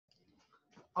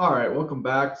All right, welcome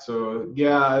back. So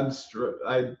yeah,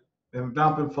 I have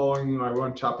not been following my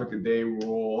one topic a day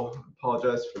rule.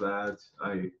 Apologize for that.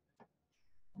 I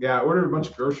ordered a bunch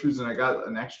of groceries and I got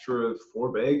an extra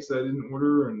 4 bags that I didn't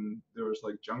order, and there was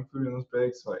like junk food in those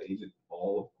bags, so I ate it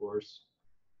all, of course.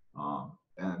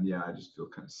 And yeah, I just feel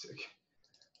kind of sick.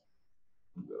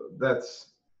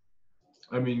 That's,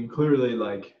 I mean, clearly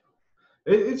like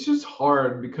it's just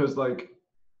hard because like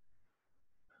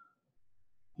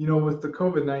with the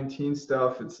COVID-19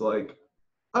 stuff, it's like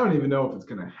I don't even know if it's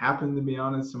gonna happen, to be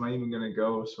honest. Am I even gonna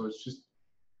go? So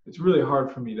it's really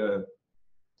hard for me to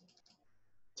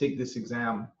take this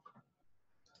exam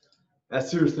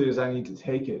as seriously as I need to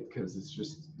take it because it's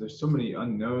just there's so many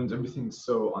unknowns. Everything's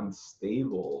so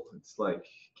unstable. It's like,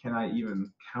 can I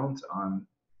even count on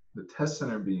the test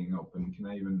center being open? Can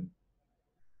I even?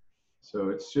 So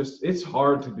it's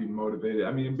hard to be motivated.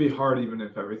 I mean, it'd be hard even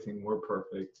if everything were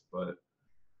perfect, but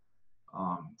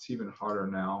it's even harder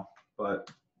now. But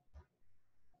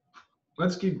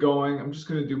let's keep going. I'm just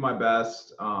gonna do my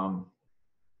best. And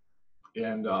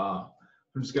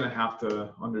I'm just gonna have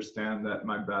to understand that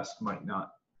my best might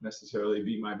not necessarily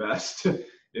be my best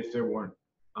if there weren't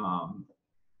um,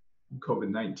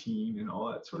 COVID-19 and all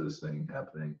that sort of thing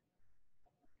happening.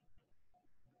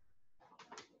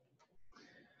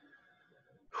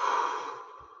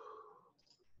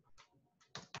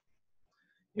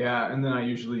 Yeah, and then I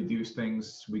usually do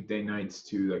things weekday nights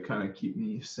too that kind of keep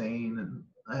me sane, and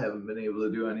I haven't been able to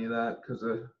do any of that because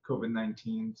of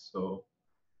COVID-19. So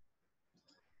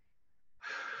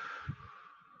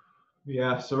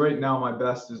yeah, so right now my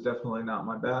best is definitely not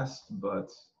my best, but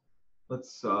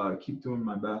let's keep doing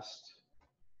my best.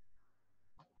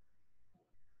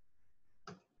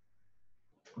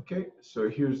 Okay, so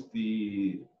here's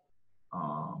the,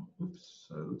 oops,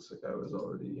 it looks like I was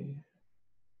already,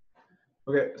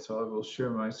 okay, so I will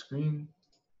share my screen.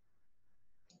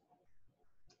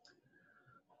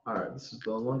 All right, this is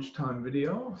the lunchtime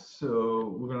video.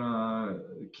 So we're gonna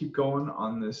keep going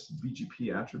on this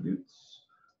BGP attributes.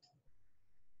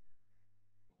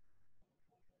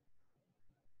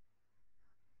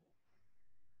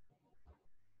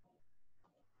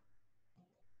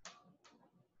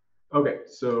 Okay,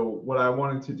 so what I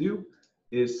wanted to do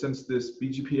is, since this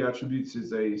BGP attributes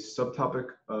is a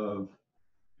subtopic of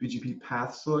BGP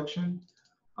path selection,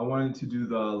 I wanted to do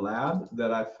the lab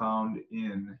that I found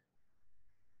in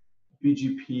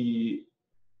BGP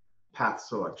path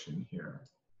selection here.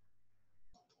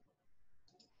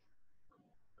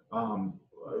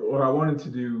 Or I wanted to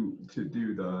do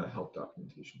the help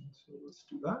documentation. So let's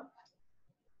do that.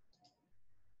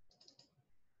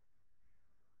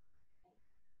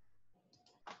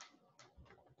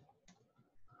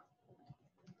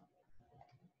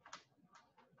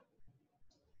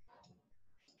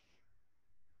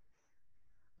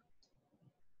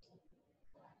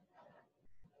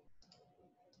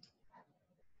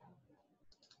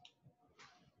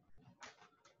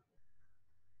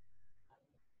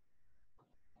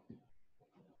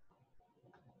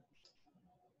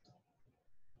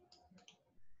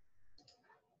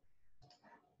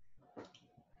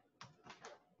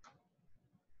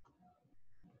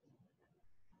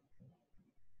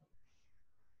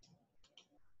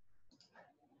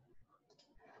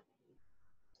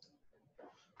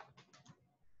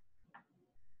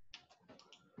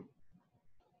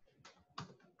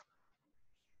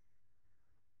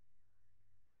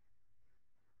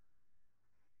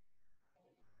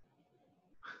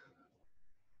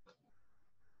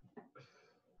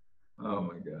 Oh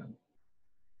my God.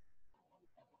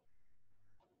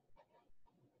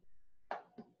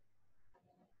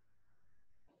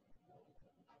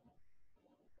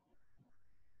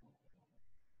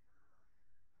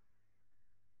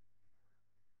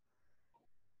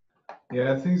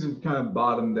 Yeah, things have kind of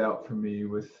bottomed out for me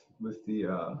with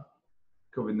the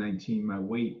COVID-19. My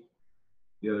weight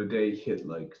the other day hit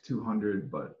like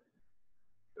 200, but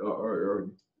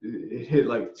or it hit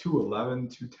like 211,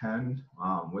 210,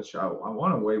 which I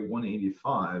want to weigh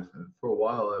 185. And for a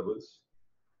while I was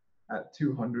at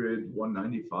 200,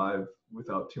 195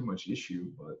 without too much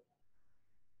issue. But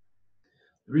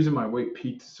the reason my weight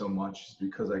peaked so much is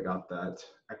because I got that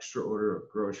extra order of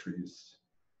groceries.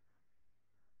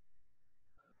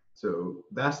 So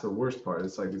that's the worst part.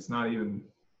 It's like it's not even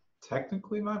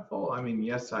technically my fault. I mean,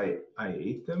 yes, I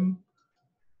ate them,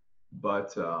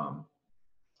 but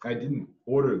I didn't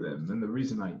order them. And the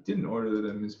reason I didn't order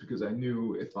them is because I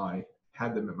knew if I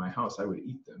had them at my house, I would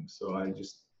eat them. So I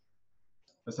just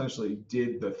essentially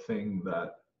did the thing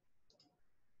that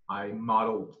I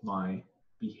modeled my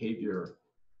behavior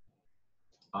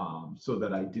so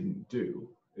that I didn't do.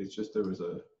 It's just there was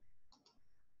a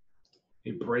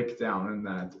a breakdown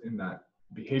in that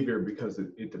behavior because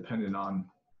it depended on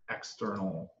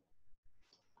external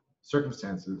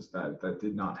circumstances that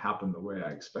did not happen the way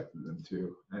I expected them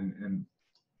to. And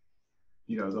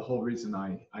you know, the whole reason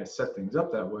I set things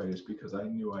up that way is because I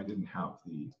knew I didn't have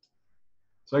the.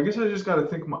 So I guess I just got to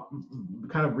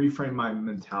kind of reframe my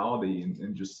mentality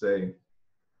and just say,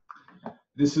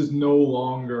 this is no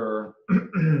longer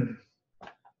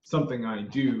something I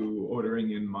do,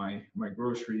 ordering in my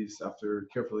groceries after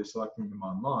carefully selecting them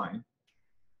online.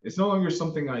 It's no longer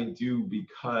something I do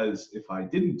because if I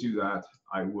didn't do that,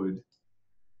 I would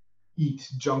eat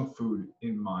junk food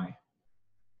in my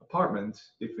apartment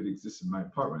if it exists in my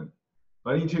apartment.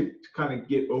 But I need to kind of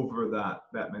get over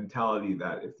that mentality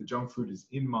that if the junk food is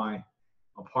in my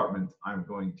apartment, I'm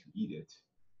going to eat it.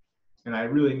 And I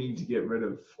really need to get rid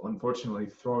of, unfortunately,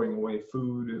 throwing away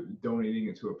food, donating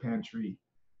it to a pantry.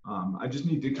 I just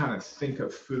need to kind of think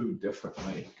of food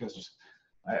differently because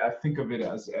I think of it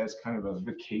as kind of a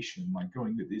vacation, like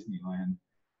going to Disneyland.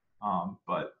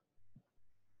 But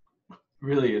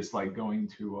really, it's like going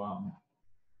to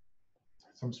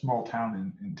some small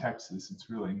town in Texas. It's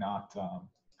really not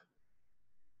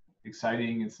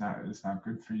exciting. It's not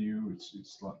good for you.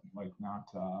 It's like not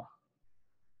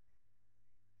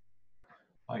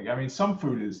like, I mean, some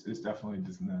food is definitely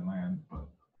Disneyland, but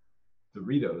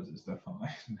Doritos is definitely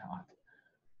not.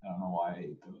 I don't know why I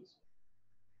ate those.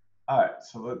 All right,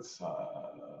 so let's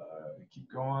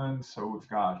keep going. So we've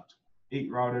got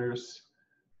 8 routers.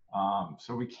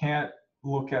 So we can't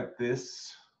look at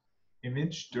this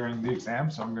image during the exam,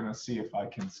 so I'm going to see if I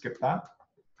can skip that.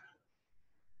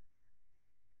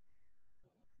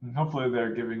 And hopefully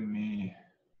they're giving me,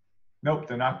 nope,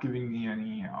 they're not giving me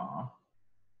any,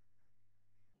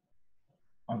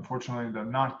 unfortunately, they're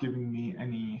not giving me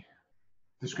any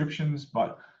descriptions,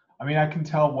 but I mean, I can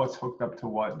tell what's hooked up to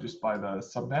what just by the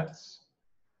subnets.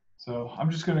 So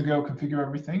I'm just going to go configure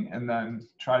everything and then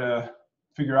try to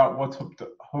figure out what's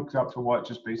hooked up to what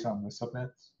just based on the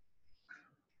subnets.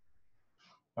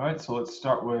 All right, so let's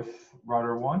start with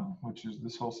router 1, which is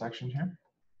this whole section here.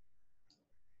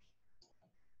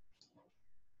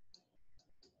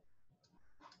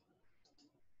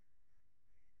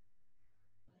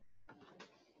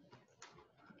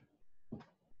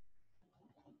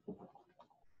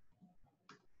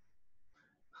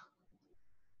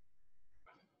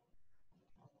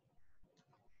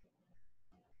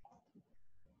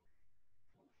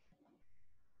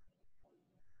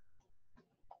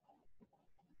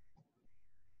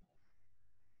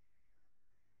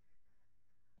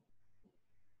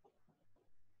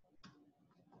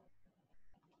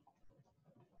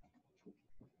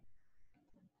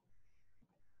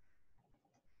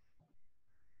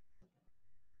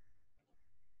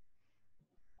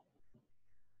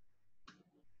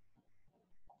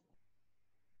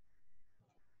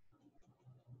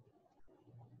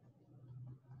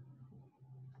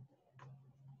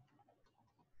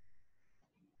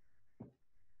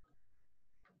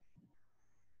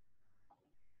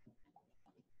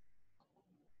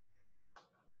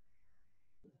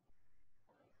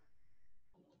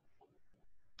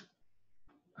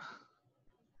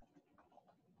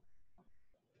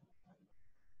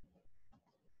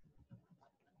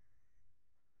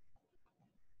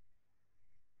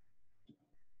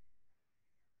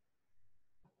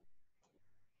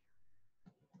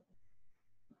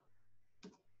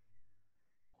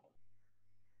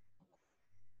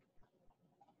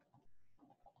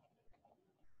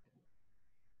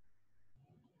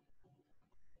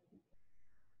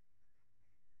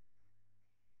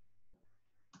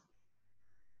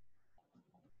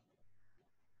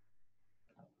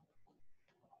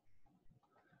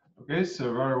 Okay,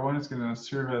 so router 1 is going to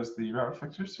serve as the route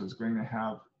reflector, so it's going to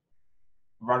have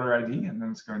router ID, and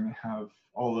then it's going to have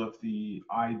all of the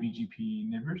IBGP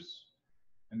neighbors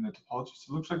in the topology.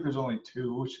 So it looks like there's only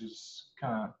 2, which is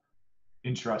kind of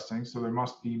interesting. So there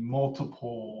must be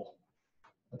multiple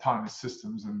autonomous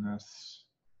systems in this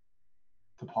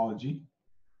topology.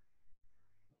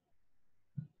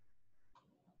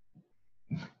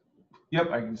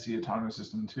 Yep, I can see autonomous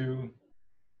system 2.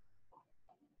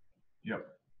 Yep.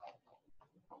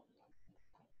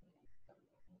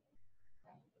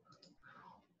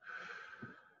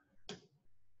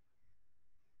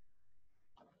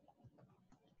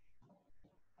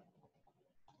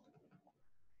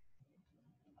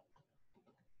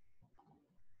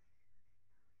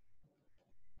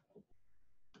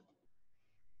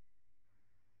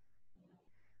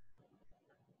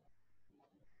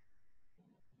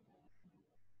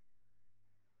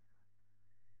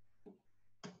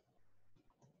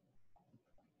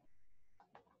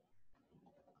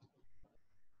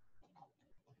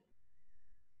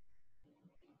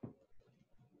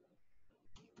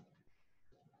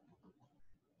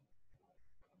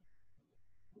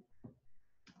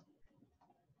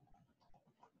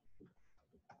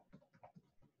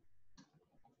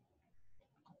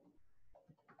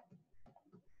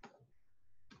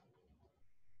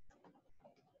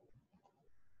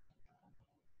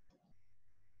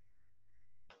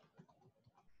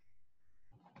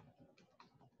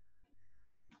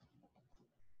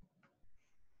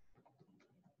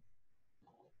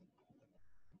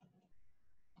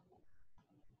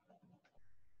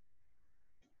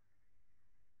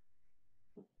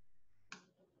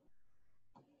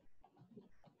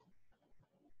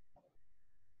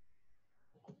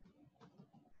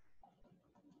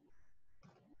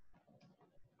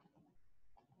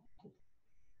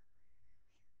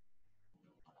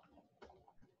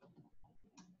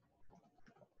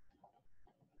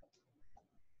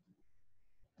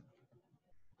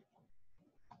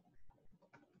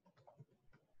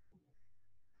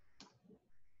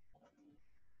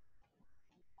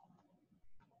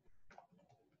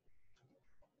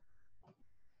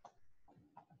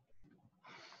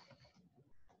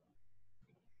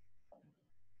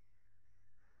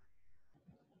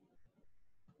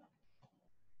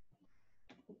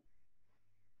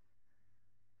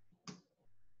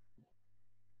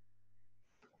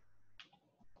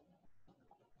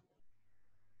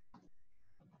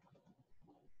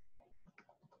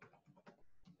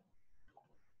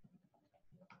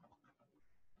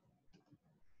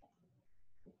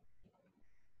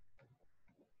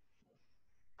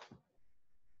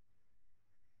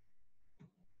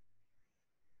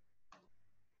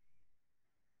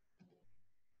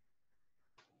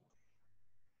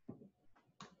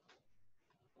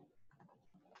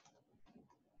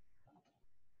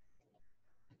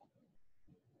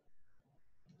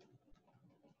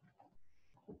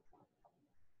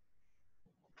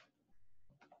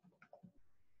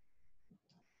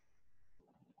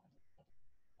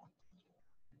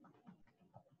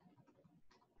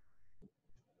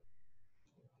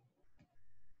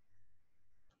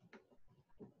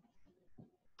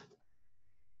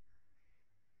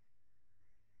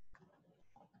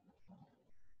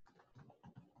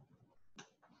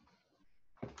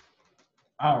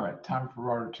 All right, time for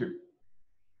router 2.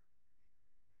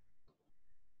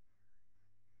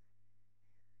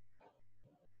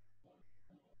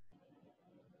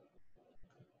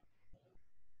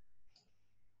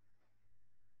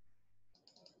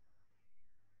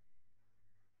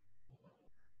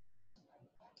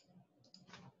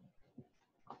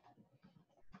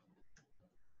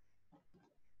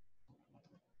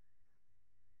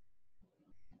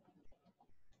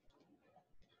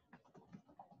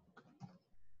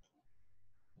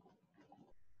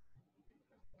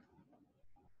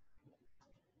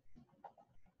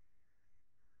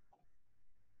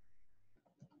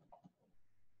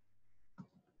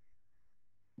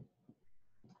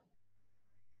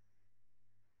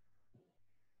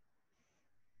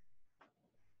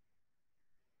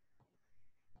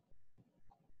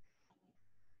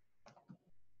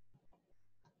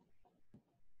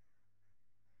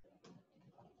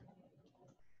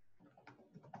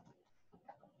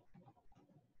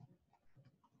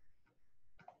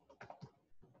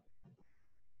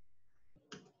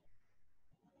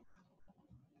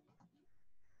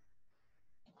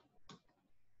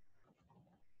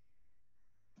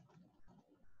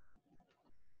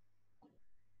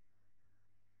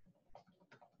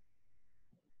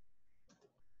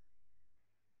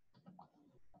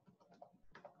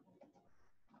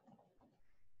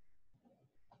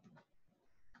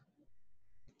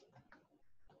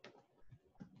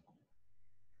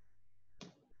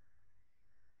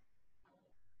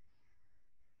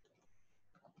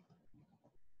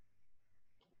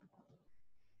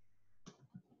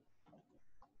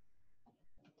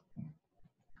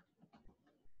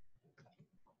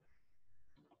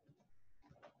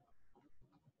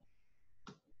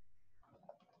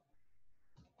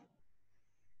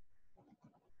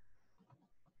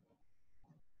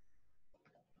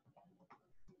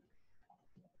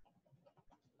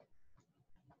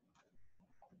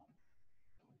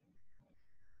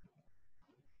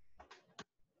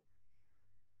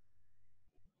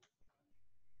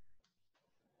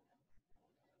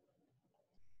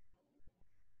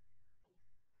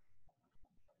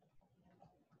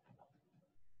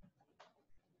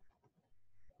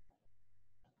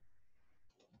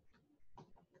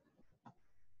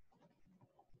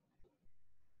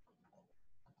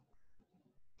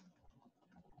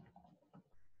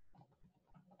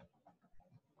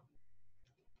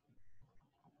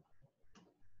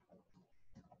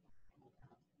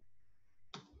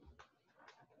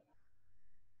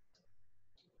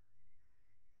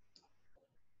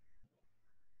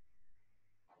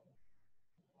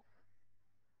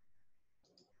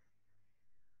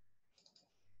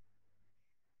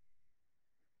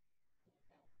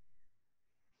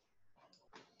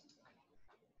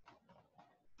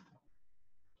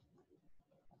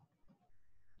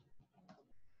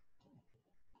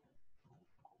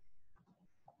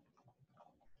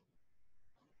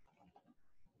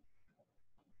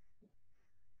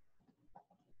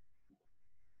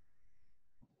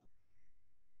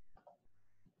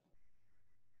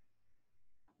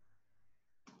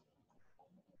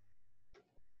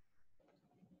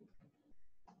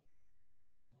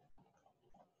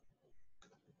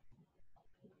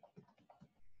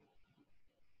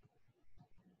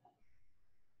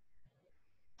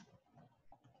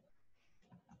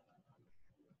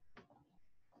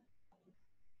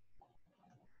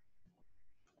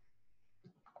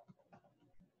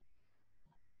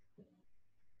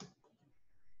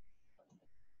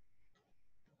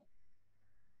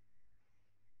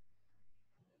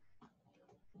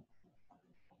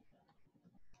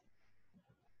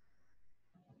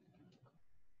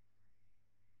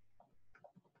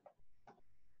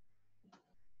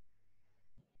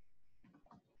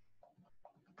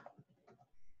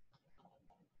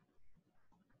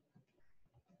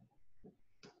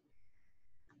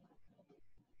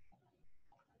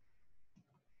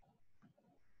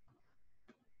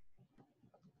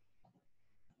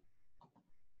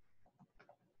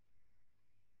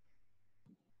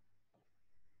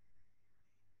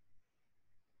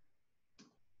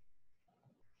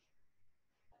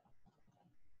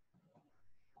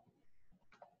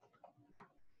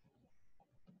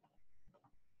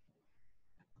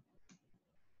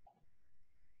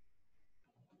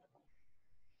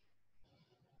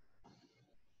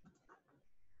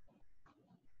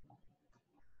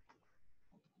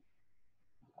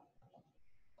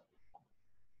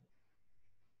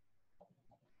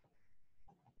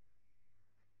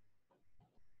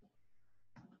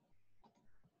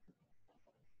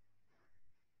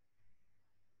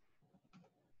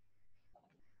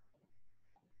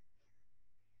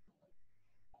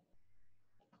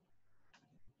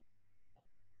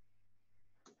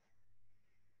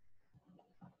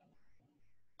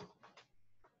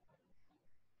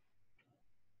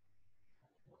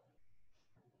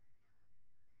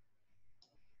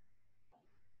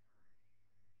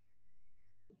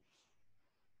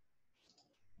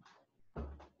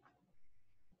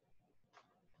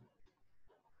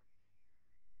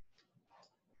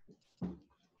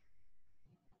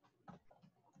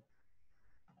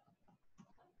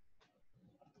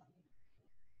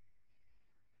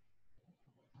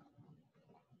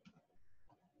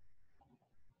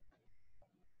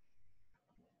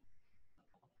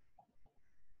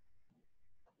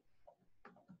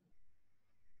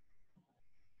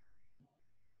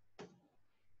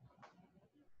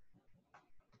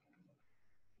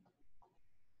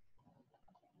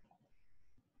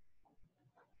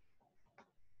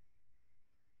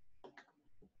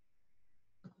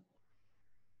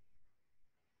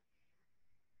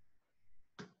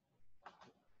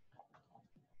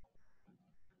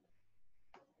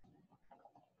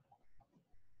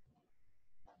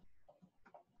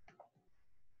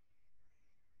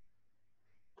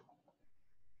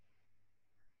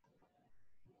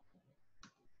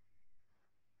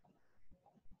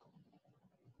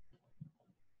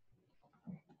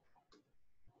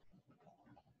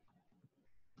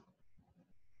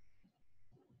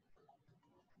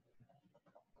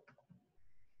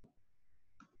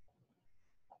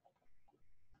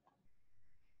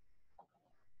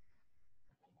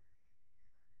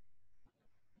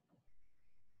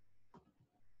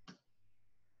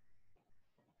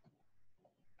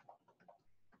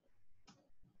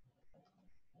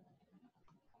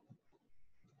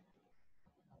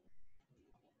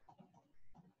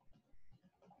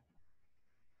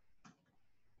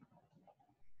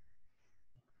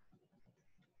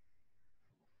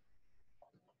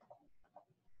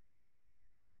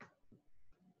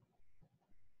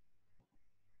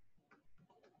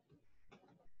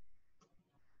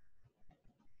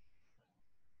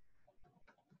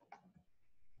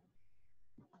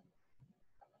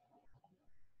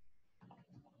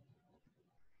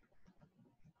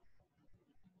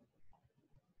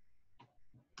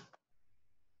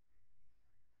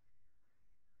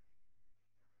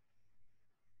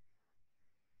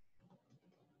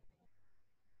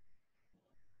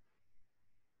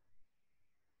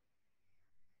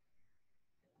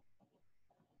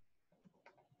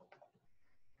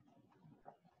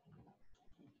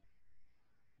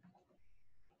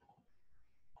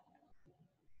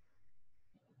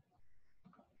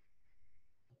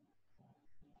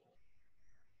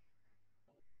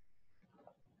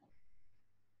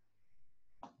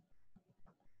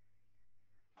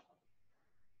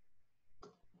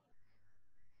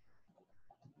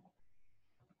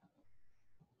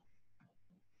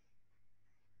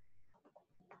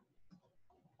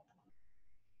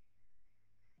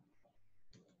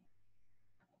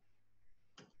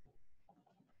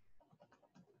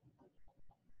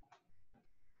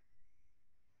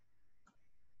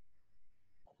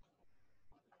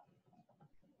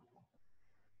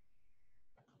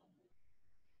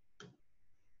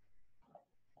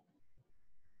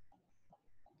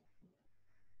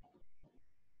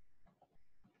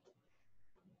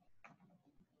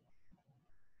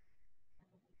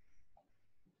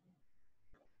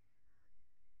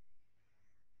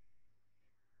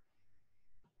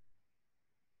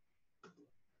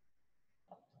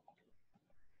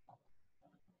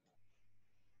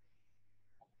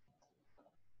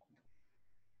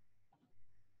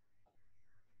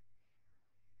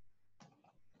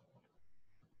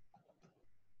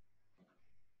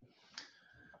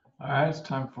 All right, it's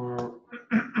time for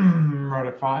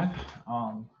Rudder 5.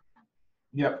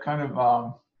 Yep, kind of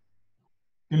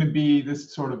going to be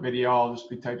this sort of video. I'll just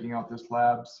be typing out this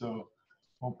lab, so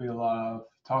won't be a lot of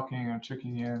talking or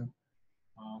checking in.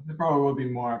 There probably will be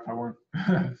more if I weren't,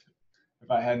 if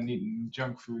I hadn't eaten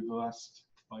junk food the last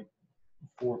like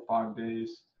 4 or 5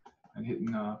 days and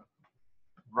hitting a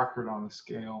record on the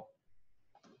scale.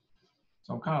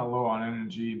 So I'm kind of low on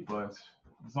energy, but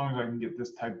as long as I can get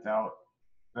this typed out,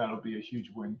 that'll be a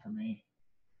huge win for me.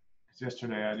 Because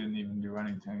yesterday I didn't even do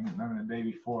anything. And then the day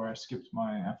before I skipped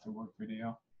my after work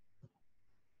video.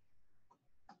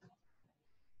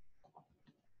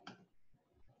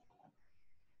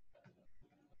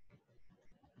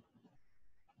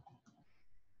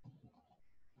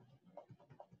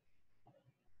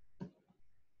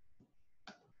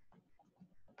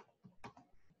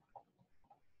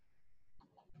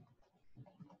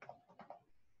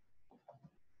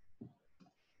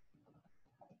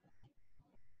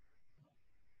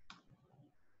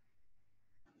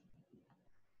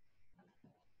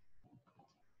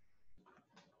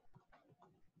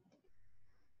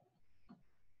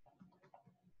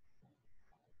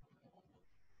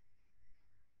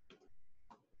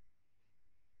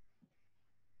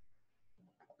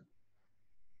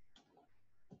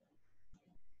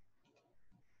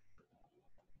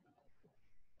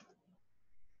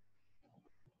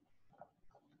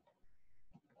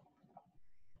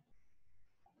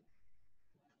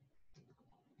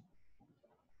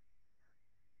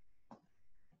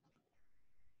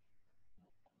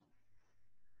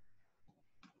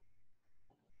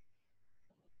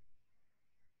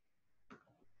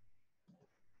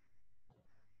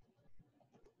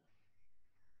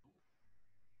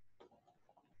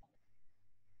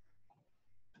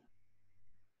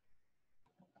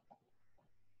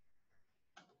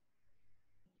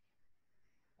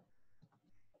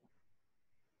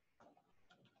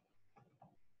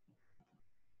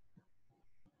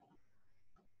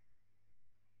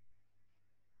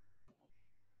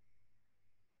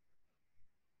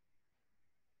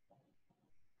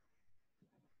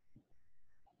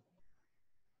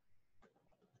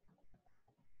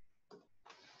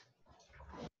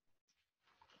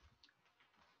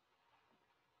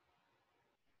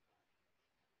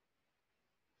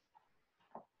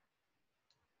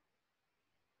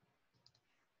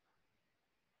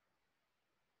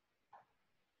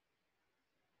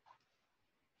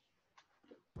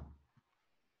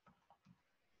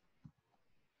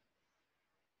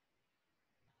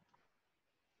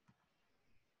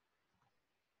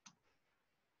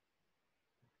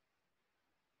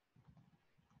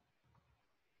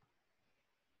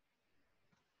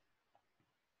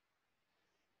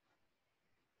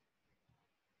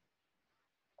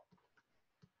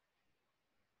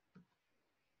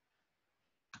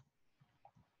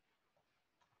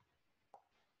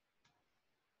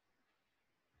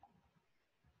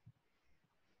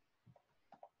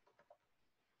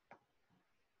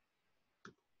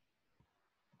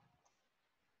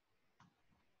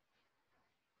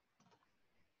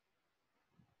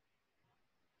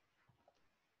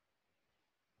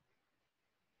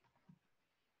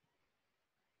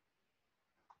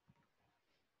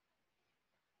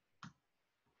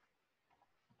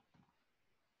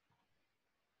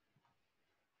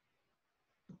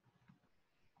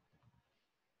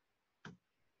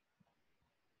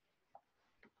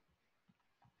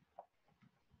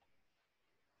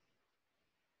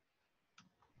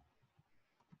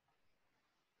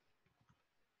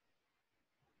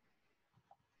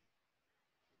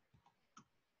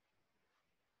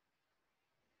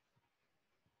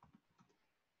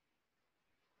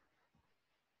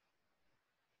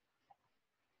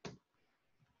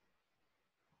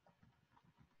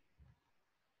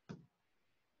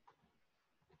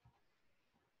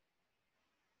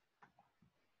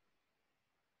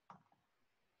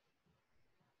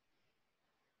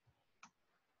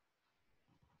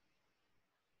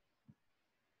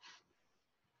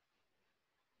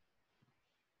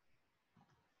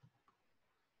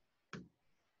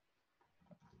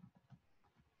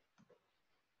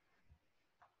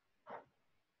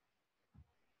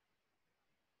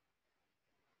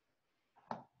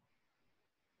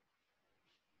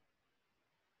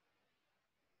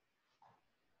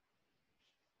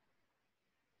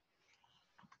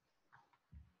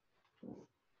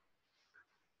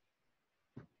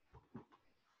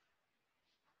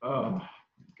 Oh.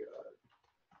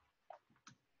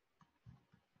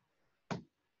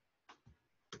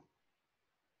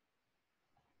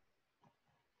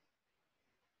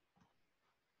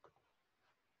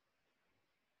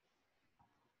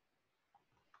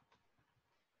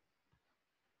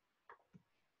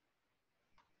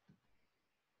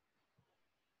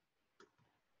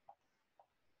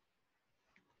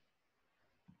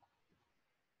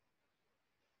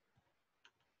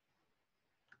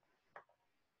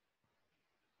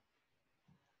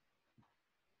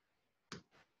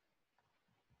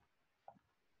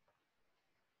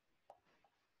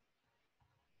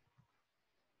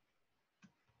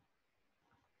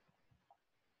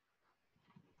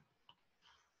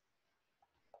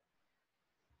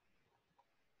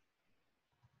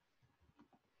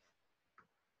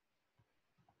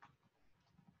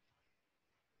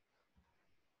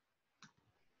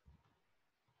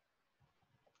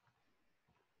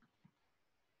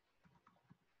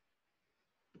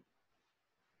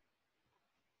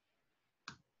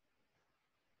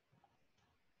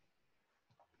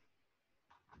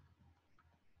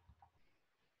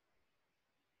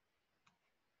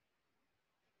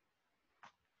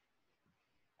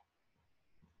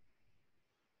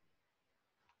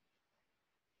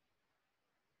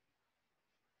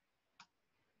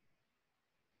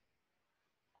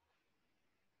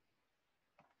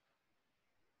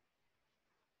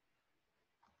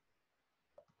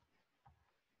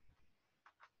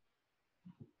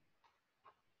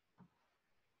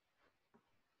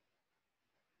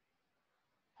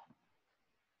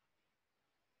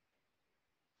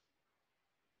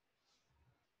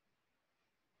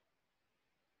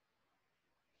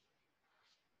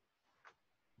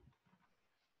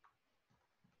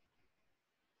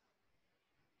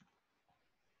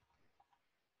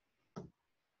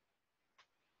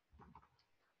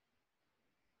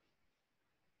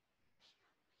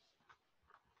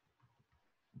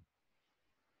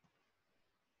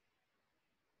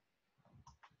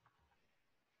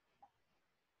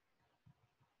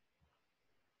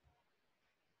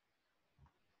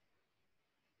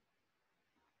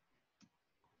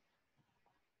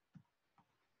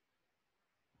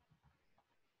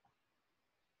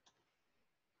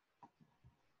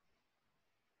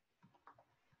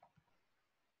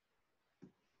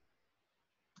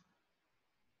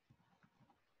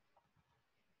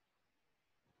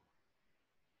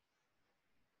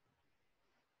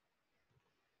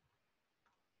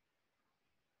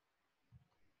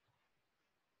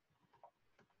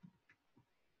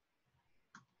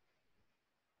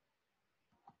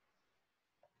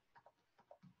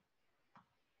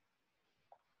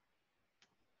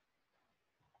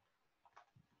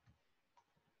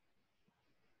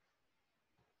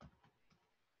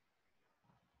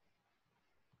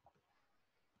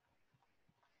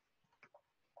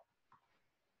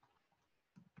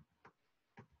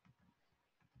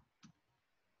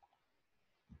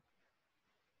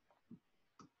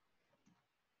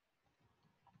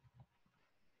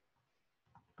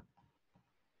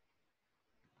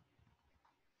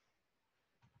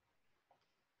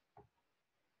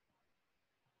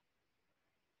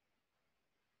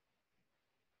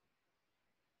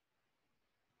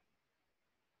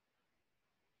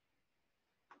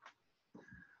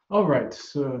 All right,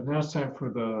 so now it's time for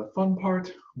the fun part.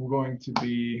 We're going to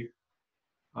be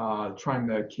trying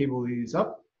to cable these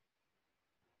up.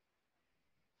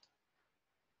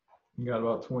 You got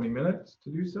about 20 minutes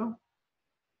to do so. All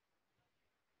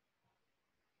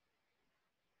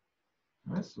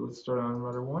right, so let's start on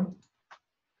router 1.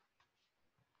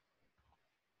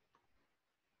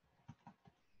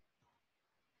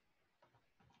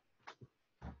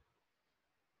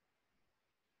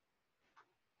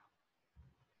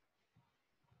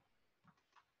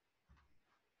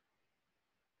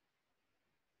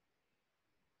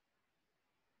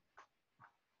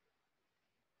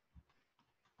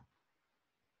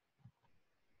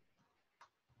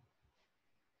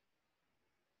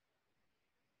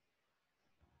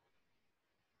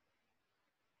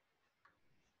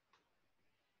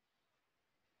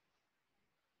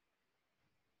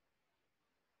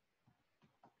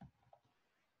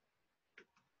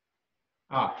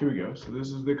 Here we go. So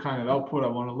this is the kind of output I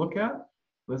want to look at.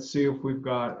 Let's see if we've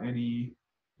got any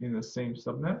in the same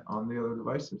subnet on the other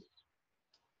devices.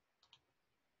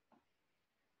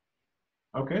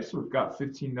 Okay, so we've got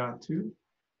 15.2,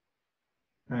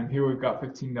 and here we've got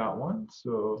 15.1.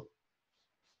 So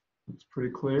it's pretty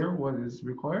clear what is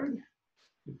required.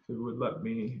 If it would let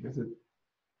me, if the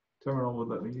terminal would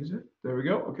let me use it. There we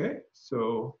go. Okay,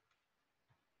 so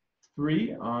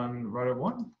 3 on router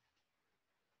 1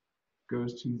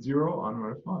 goes to 0 on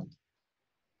router 5.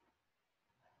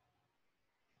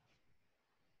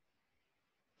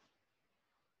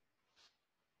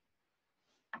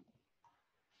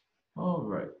 All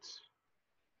right.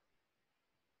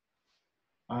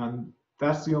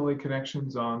 That's the only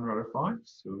connections on router 5,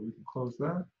 so we can close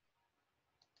that.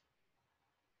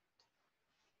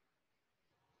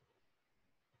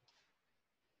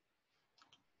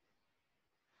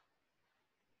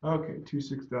 Okay,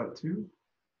 26.2.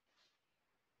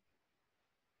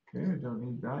 Okay, I don't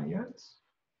need that yet.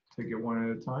 Take it one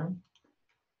at a time.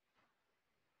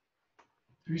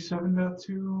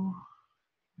 37.2,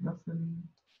 nothing.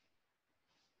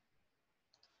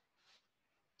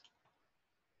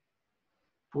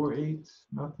 4.8,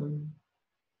 nothing.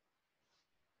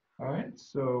 All right,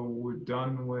 so we're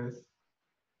done with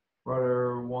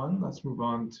router 1. Let's move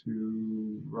on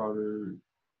to router.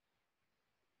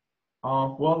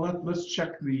 Well, let's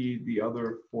check the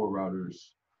other 4 routers.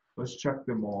 Let's check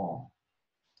them all.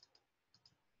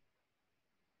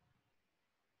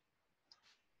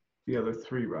 The other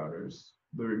 3 routers,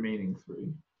 the remaining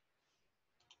 3.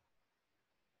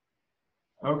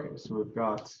 Okay, so we've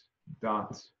got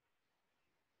dot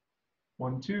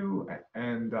 1.2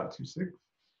 and dot 2.6.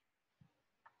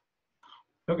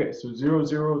 Okay, so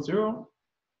 0.0.0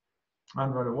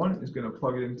 on router 1 is going to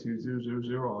plug it into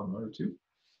 0.0.0 on router 2.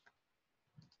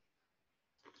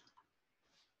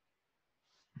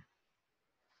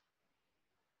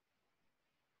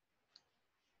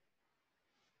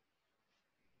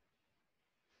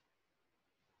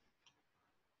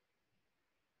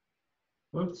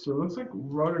 So it looks like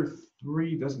router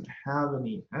 3 doesn't have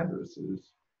any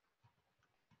addresses.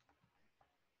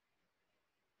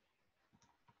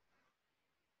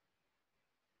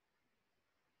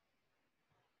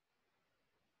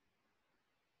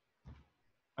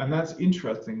 And that's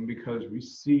interesting because we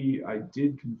see I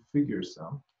did configure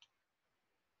some.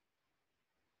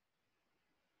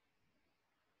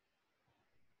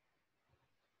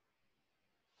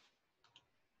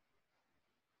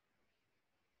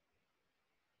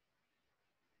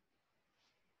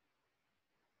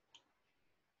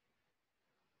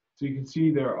 So you can see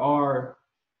there are,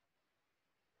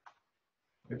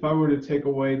 if I were to take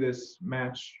away this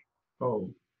match,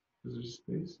 oh, is there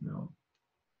space? No.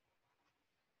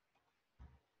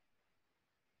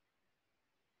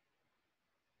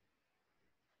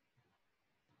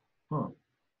 Huh.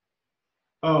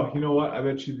 Oh, you know what? I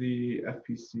bet you the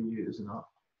FPC is not.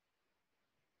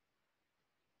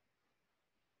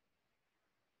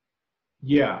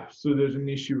 Yeah, so there's an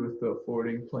issue with the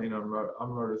forwarding plane on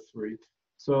router 3.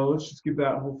 So let's just give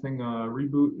that whole thing a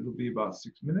reboot. It'll be about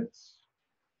 6 minutes,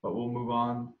 but we'll move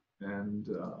on and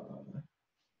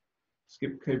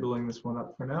skip cabling this one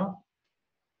up for now.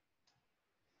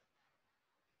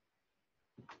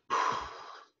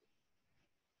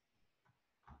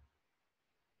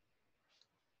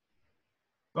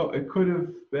 Oh, it could have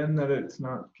been that it's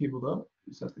not cabled up.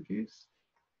 Is that the case?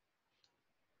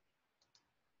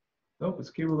 Nope,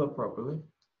 it's cabled up properly.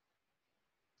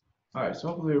 All right, so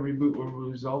hopefully a reboot will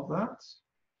resolve that. Let's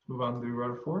move on to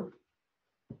router 4.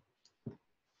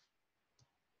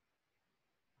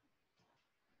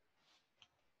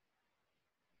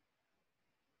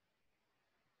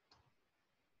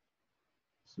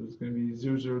 So it's going to be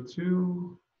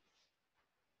 0.0.2.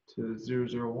 to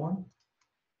 001.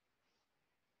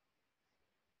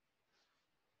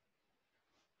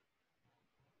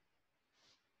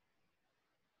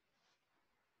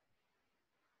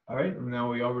 All right, and now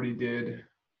we already did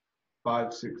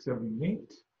 5, 6, 7,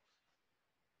 8.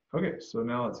 Okay, so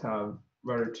now let's have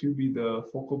router 2 be the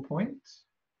focal point.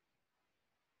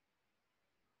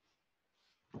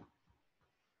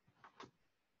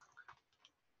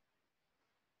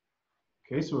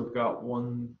 Okay, so we've got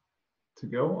one to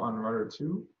go on router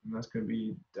 2, and that's going to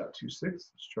be .26.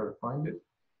 Let's try to find it.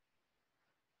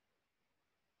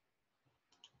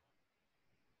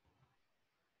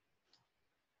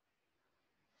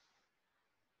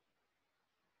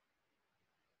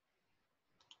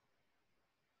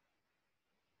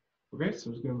 Okay,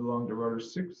 so it's going to belong to router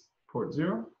 6, port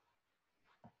 0.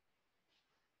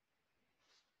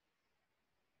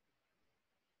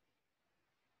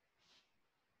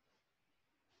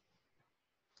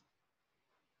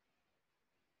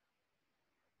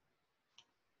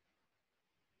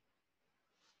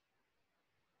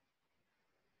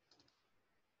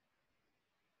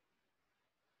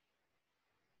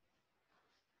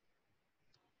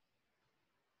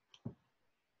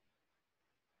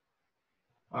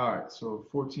 All right, so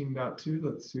 14.2,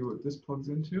 let's see what this plugs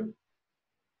into.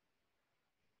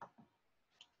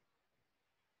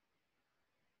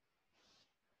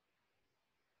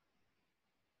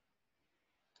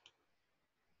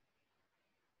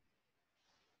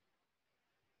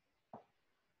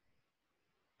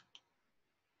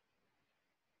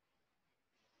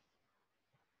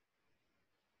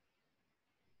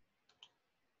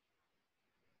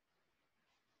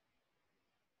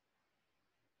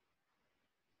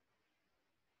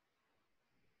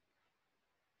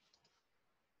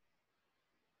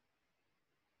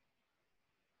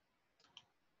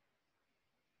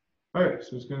 All right,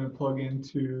 so it's going to plug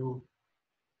into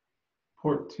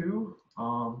port 2.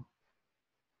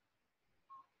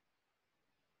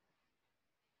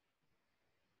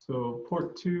 So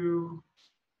port 2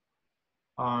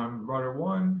 on router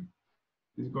 1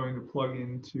 is going to plug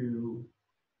into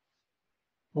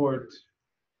port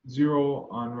 0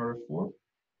 on router 4.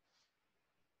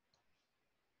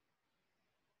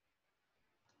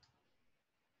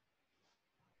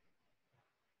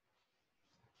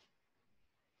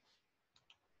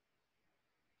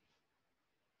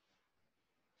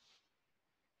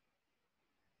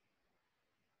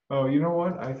 Oh, you know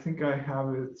what? I think I have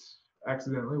it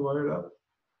accidentally wired up.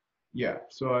 Yeah,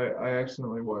 so I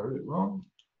accidentally wired it wrong.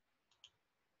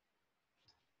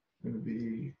 It's going to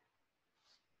be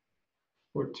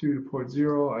port 2 to port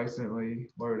 0. I accidentally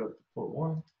wired up to port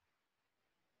 1.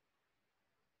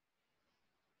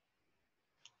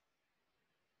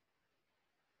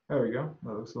 There we go.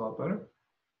 That looks a lot better.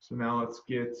 So now let's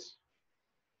get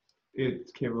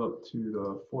it cable up to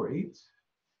the 4.8.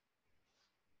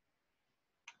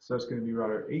 So that's going to be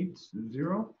router 8 to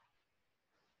 0.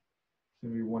 It's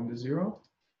going to be 1 to 0.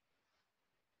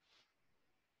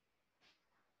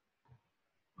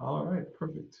 All right,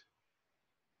 perfect.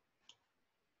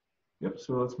 Yep,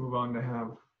 so let's move on to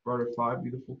have router 5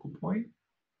 be the focal point.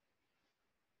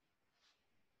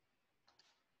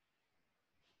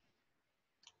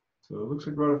 So it looks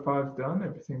like router 5 is done,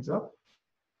 everything's up.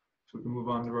 So we can move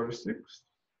on to router 6.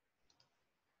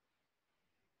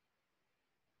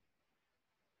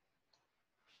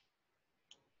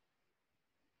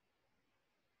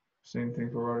 Same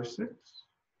thing for router 6.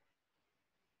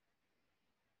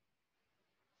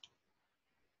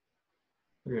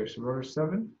 Okay, so router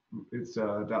 7, it's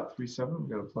 .37, we've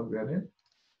got to plug that in.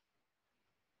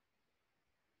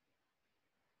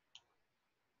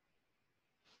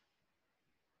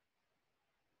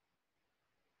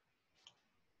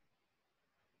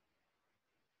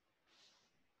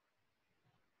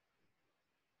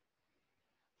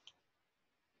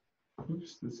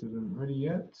 Oops, this isn't ready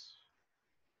yet.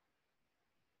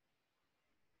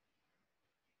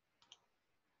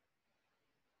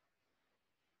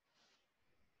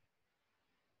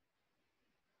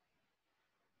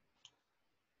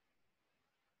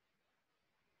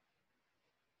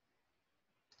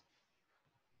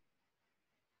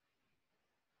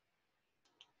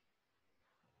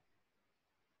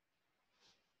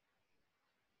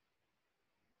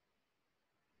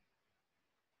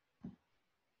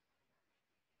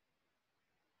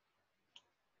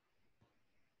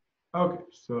 Okay,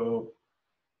 so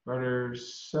router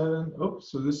 7, oops,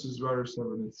 so this is router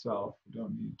 7 itself. We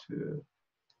don't need to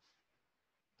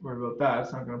worry about that.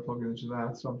 It's not going to plug into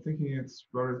that. So I'm thinking it's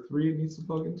router 3 it needs to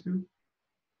plug into.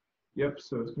 Yep,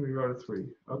 so it's going to be router 3.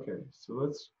 Okay, so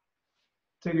let's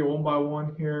take it one by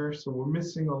one here. So we're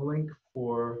missing a link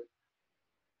for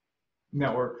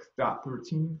network dot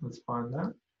 13. Let's find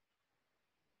that.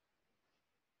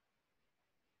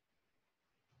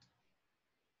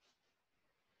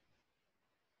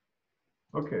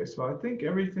 Okay, so I think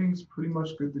everything's pretty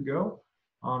much good to go.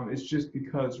 It's just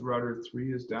because router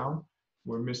 3 is down,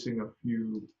 we're missing a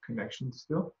few connections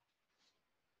still.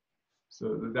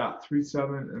 So the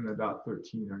 .37 and the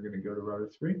 .13 are going to go to router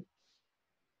 3.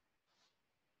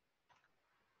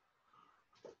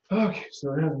 Okay,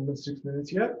 so it hasn't been 6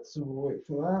 minutes yet, so we'll wait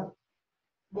for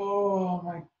that. Oh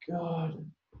my God.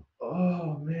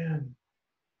 Oh man.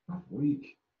 Rough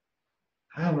week.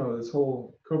 I don't know, this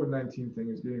whole COVID-19 thing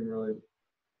is getting really,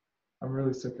 I'm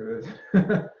really sick of it.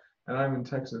 And I'm in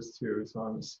Texas too, so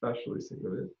I'm especially sick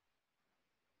of it.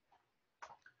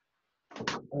 I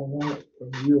want a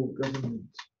real government.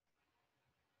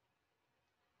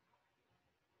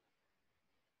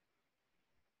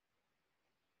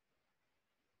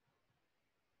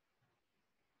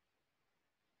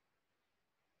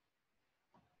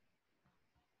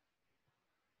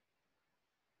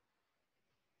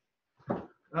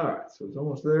 All right, so it's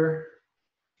almost there.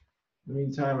 In the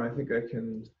meantime, I think I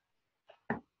can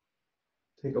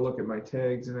take a look at my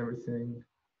tags and everything.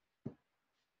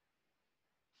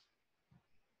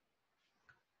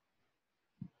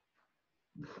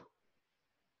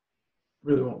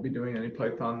 Really won't be doing any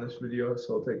Python this video,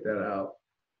 so I'll take that out.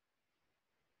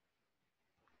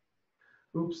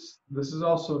 Oops, this is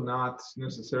also not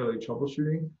necessarily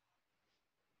troubleshooting.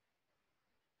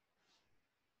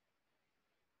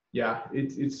 Yeah,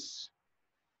 it's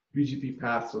BGP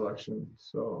path selection.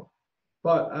 So,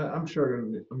 but I'm sure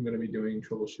I'm going to be doing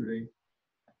troubleshooting.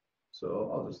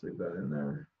 So I'll just leave that in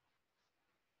there.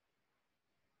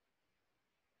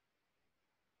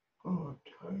 Oh,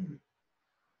 I'm tired.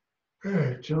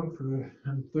 Hey, junk food.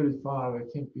 I'm 35. I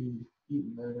can't be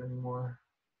eating that anymore.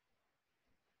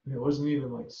 And it wasn't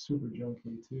even like super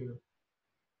junky too.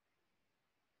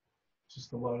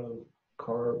 Just a lot of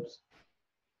carbs.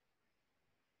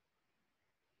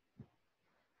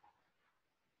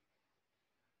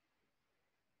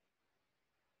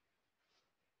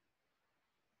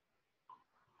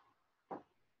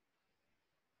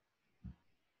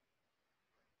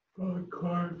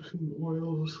 Carbs and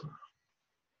oils.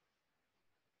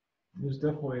 There's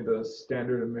definitely the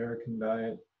standard American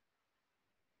diet,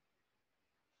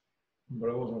 but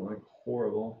it wasn't like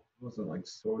horrible. It wasn't like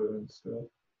soda and stuff.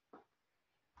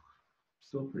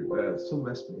 Still pretty bad. It still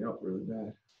messed me up really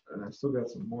bad. And I still got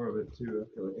some more of it too.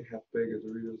 I feel like a half bag of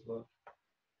Doritos left.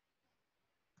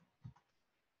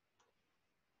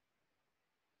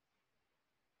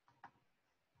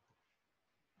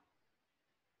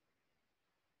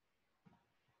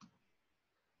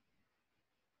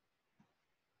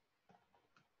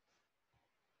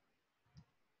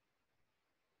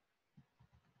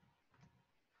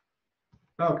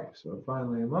 Okay, so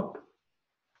finally I'm up.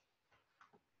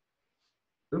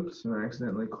 Oops, and I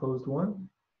accidentally closed one.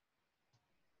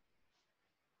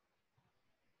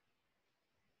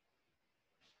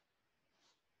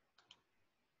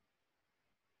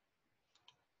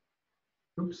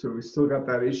 Oops, so we still got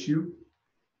that issue.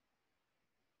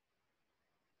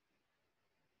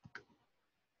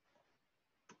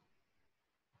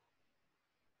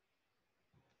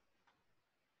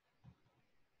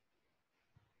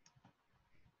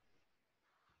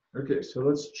 Okay, so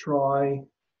let's try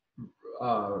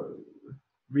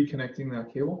reconnecting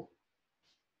that cable.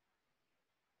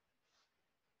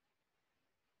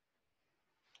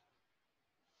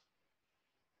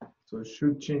 So it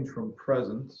should change from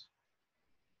present.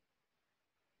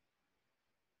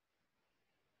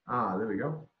 Ah, there we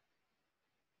go.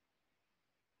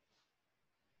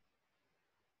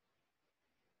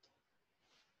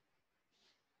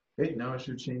 Okay, now it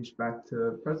should change back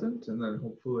to present, and then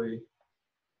hopefully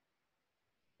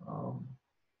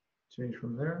change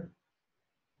from there.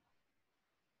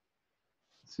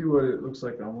 Let's see what it looks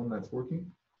like on one that's working.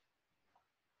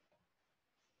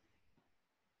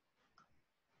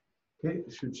 Okay,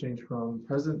 it should change from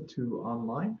present to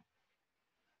online.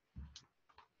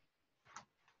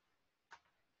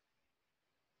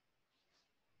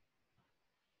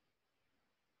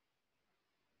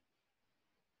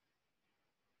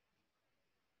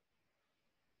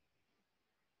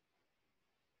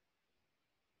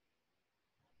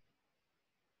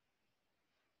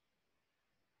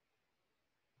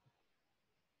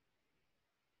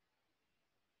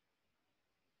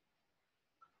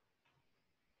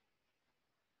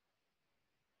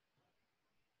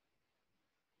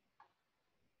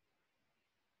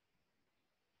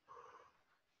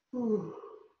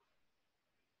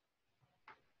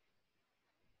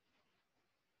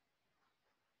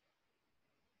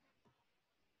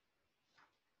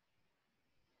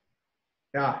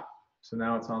 Yeah, so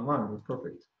now it's online. That's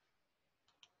perfect.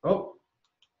 Oh,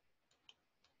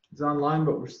 it's online,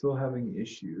 but we're still having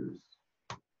issues.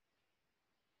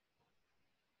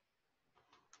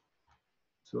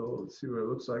 So let's see what it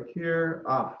looks like here.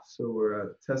 So we're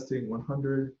at testing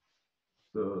 100.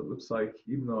 So it looks like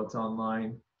even though it's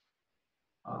online,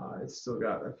 it's still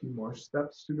got a few more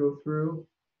steps to go through.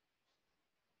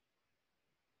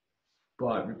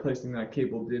 But replacing that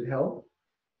cable did help.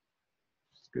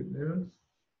 It's good news.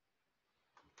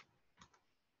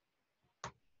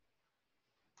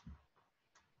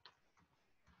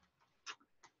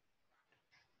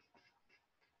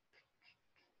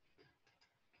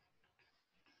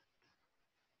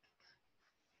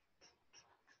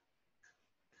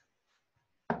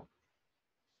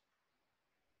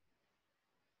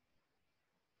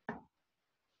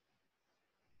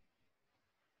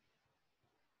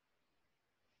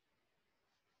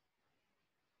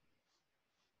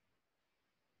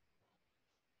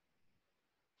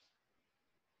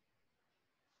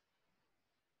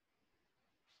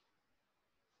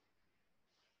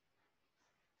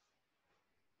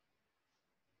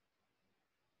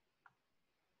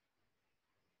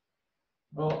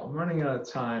 Well, I'm running out of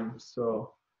time,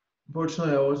 so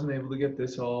unfortunately I wasn't able to get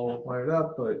this all wired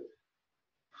up, but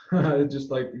just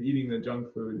like eating the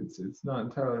junk food, it's not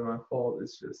entirely my fault.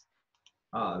 It's just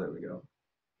there we go.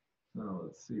 Now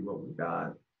let's see what we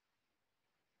got.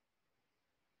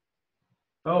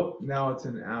 Oh, now it's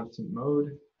in absent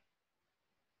mode.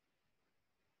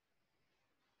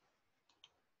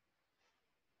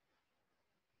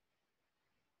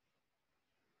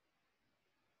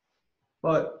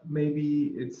 But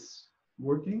maybe it's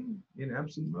working in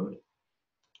absent mode.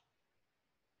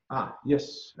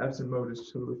 Yes, absent mode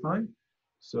is totally fine.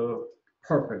 So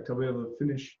perfect. I'll be able to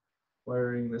finish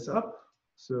wiring this up.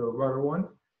 So router 1,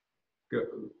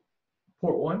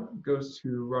 port 1 goes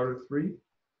to router 3,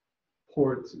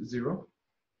 port 0.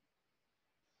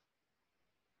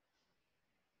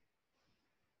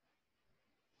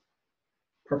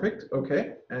 Perfect.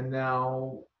 Okay. And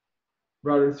now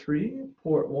router 3,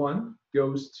 port 1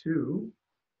 goes to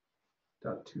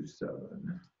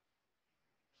 .27.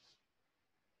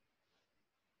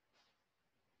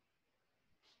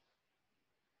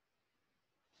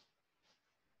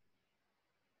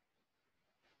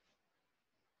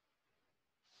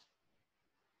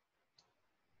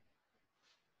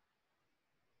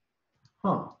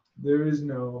 There is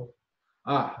no,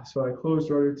 so I closed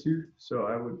router 2, so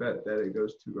I would bet that it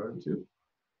goes to router 2.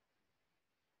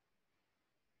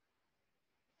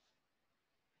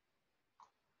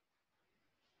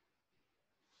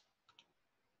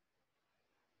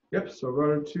 Yep, so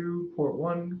router 2, port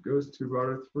 1 goes to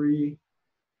router 3,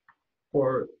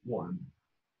 port 1.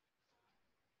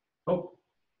 Oh,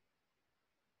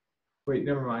 wait,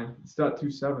 never mind. It's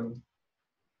 .27.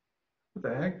 What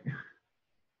the heck?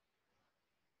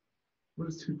 What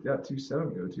does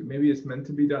 .27 go to? Maybe it's meant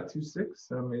to be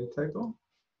 .26. I made a typo.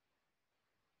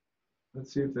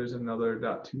 Let's see if there's another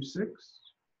 .26.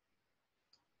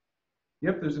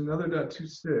 Yep, there's another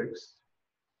 .26.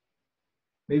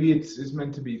 Maybe it's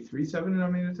meant to be 37 and I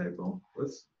made a typo.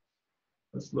 Let's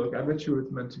look. I bet you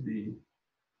it's meant to be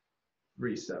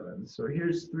 37. So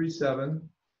here's 37.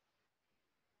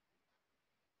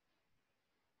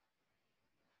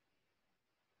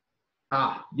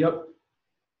 Yep.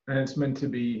 And it's meant to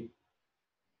be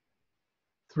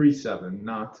 37,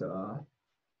 not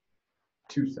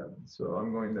 27. So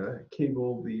I'm going to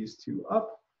cable these two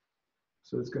up.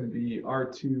 So it's going to be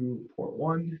R2 port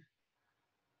 1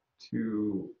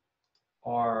 to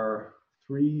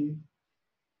R3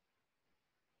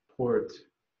 port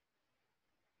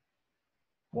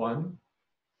 1.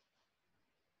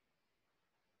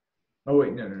 Oh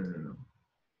wait, no.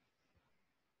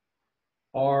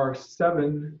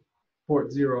 R7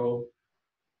 port 0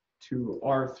 to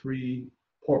R3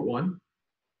 port 1.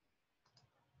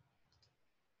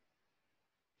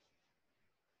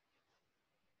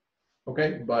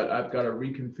 Okay, but I've got to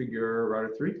reconfigure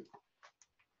router 3.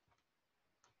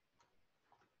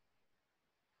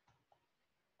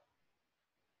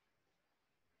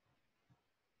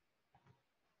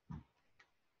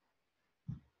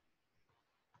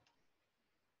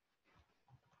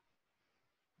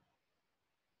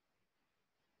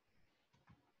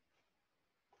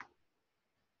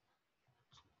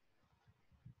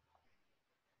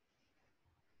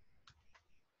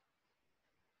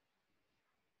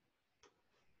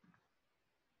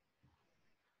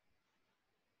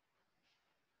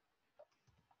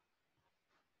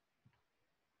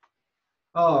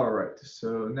 All right,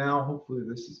 so now hopefully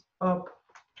this is up.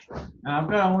 And I've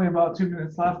got only about 2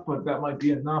 minutes left, but that might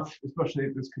be enough, especially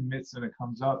if this commits and it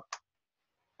comes up.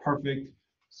 Perfect.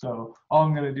 So all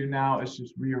I'm going to do now is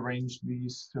just rearrange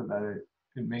these so that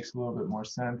it makes a little bit more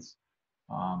sense.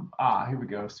 Here we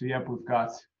go. So yep, we've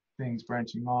got things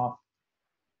branching off.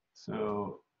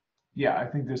 So yeah, I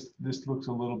think this looks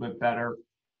a little bit better.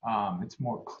 It's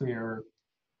more clear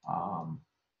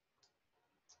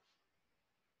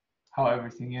how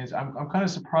everything is. I'm kind of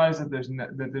surprised that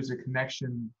there's a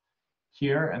connection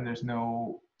here and there's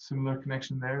no similar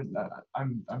connection there.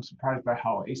 I'm surprised by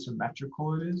how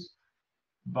asymmetrical it is,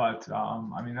 but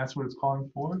I mean that's what it's calling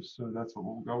for, so that's what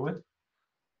we'll go with.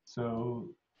 So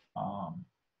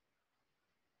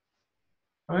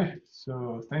okay,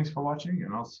 so thanks for watching,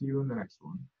 and I'll see you in the next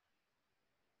one.